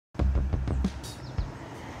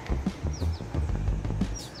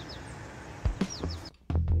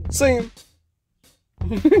Sam.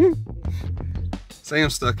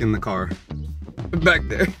 Sam's stuck in the car back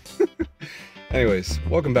there. Anyways,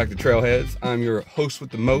 welcome back to Trailheads. I'm your host with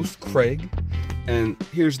the most, Craig. And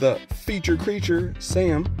here's the feature creature,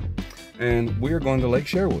 Sam. And we're going to Lake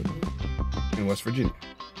Sherwood in West Virginia.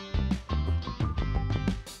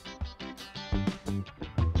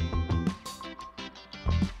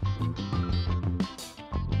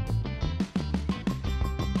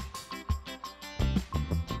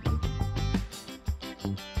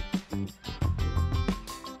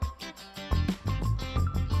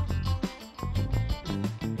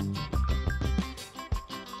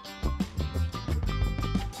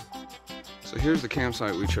 So here's the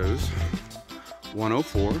campsite we chose,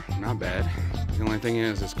 104, not bad. The only thing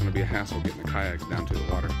is it's going to be a hassle getting the kayaks down to the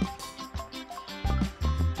water.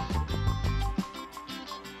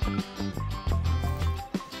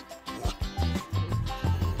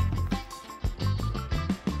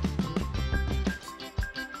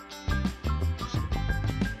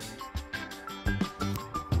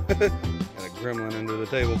 Got a gremlin under the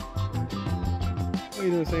table. What are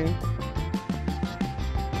you doing, Sam?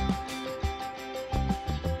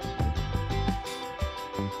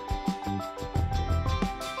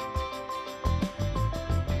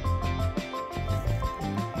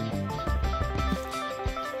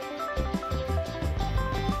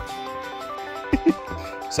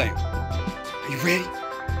 Sam, are you ready?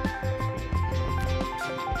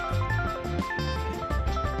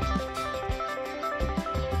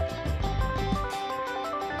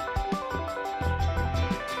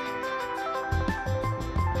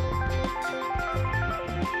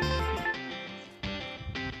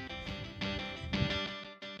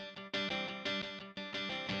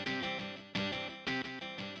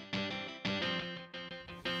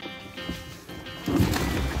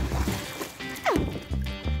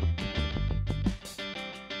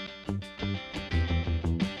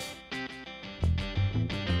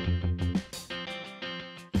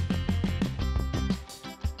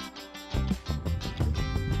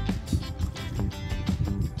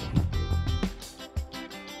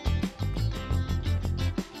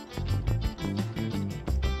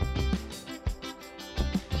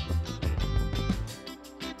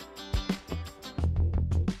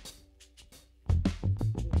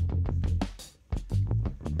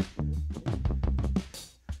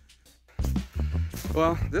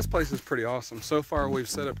 Well, this place is pretty awesome. So far we've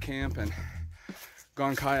set up camp and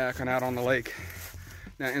gone kayaking out on the lake.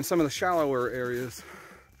 Now in some of the shallower areas,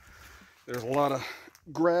 there's a lot of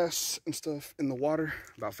grass and stuff in the water.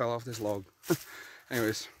 About fell off this log.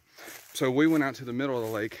 Anyways, so we went out to the middle of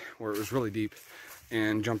the lake where it was really deep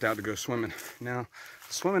and jumped out to go swimming. Now,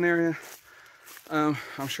 the swimming area, I'm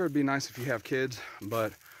sure it'd be nice if you have kids,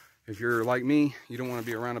 but if you're like me, you don't want to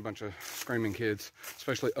be around a bunch of screaming kids,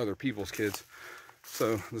 especially other people's kids.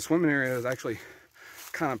 So the swimming area is actually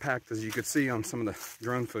kind of packed, as you could see on some of the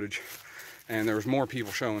drone footage, and there was more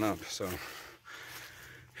people showing up, so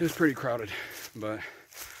it was pretty crowded. But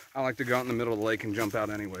I like to go out in the middle of the lake and jump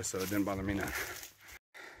out anyway, so it didn't bother me none.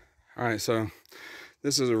 All right, so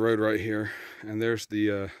this is a road right here, and there's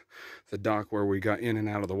the dock where we got in and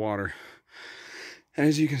out of the water. And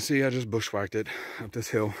as you can see, I just bushwhacked it up this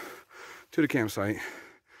hill to the campsite.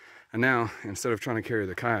 And now, instead of trying to carry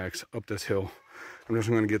the kayaks up this hill, I'm just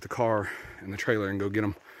going to get the car and the trailer and go get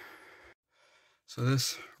them. So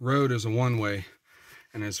this road is a one-way,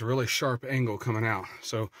 and it's a really sharp angle coming out.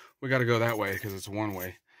 So we got to go that way because it's a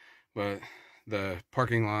one-way. But the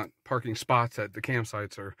parking spots at the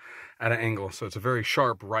campsites are at an angle, so it's a very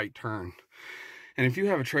sharp right turn. And if you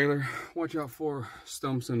have a trailer, watch out for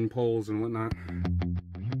stumps and poles and whatnot.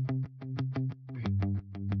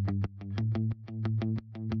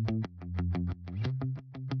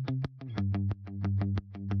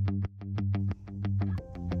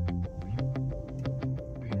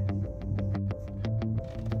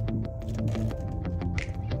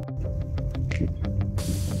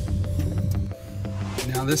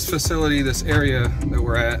 Now this facility, this area that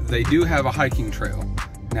we're at, they do have a hiking trail.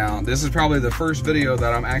 Now this is probably the first video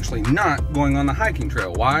that I'm actually not going on the hiking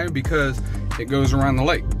trail. Why? Because it goes around the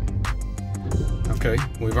lake. Okay,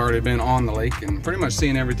 we've already been on the lake and pretty much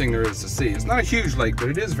seen everything there is to see. It's not a huge lake, but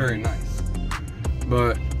it is very nice.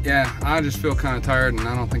 But yeah, I just feel kind of tired and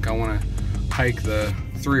I don't think I want to hike the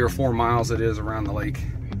 3 or 4 miles it is around the lake.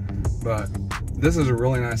 But this is a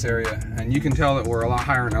really nice area, and you can tell that we're a lot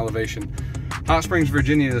higher in elevation. Hot Springs,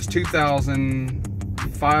 Virginia is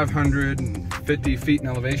 2,550 feet in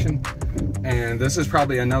elevation, and this is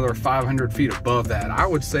probably another 500 feet above that. I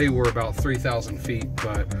would say we're about 3,000 feet,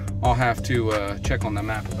 but I'll have to check on the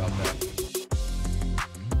map about that.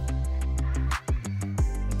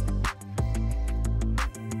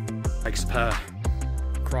 Thanks,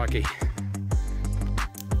 crikey.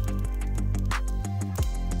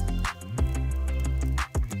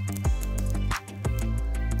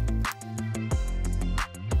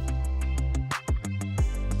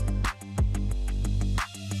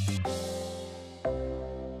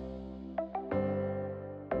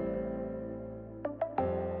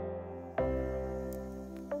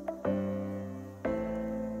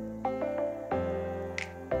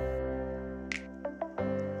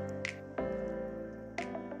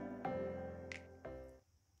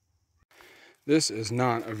 This is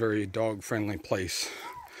not a very dog-friendly place.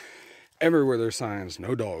 Everywhere there's signs,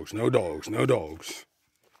 no dogs, no dogs, no dogs.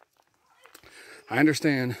 I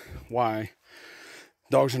understand why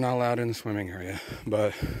dogs are not allowed in the swimming area,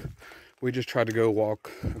 but we just tried to go walk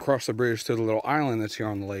across the bridge to the little island that's here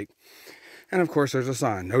on the lake. And of course there's a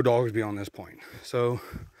sign, no dogs beyond this point. So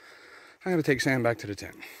I gotta take Sam back to the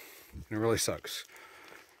tent. And it really sucks.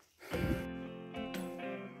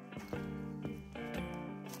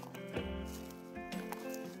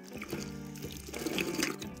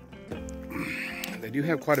 They do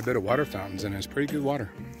have quite a bit of water fountains and it's pretty good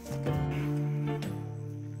water.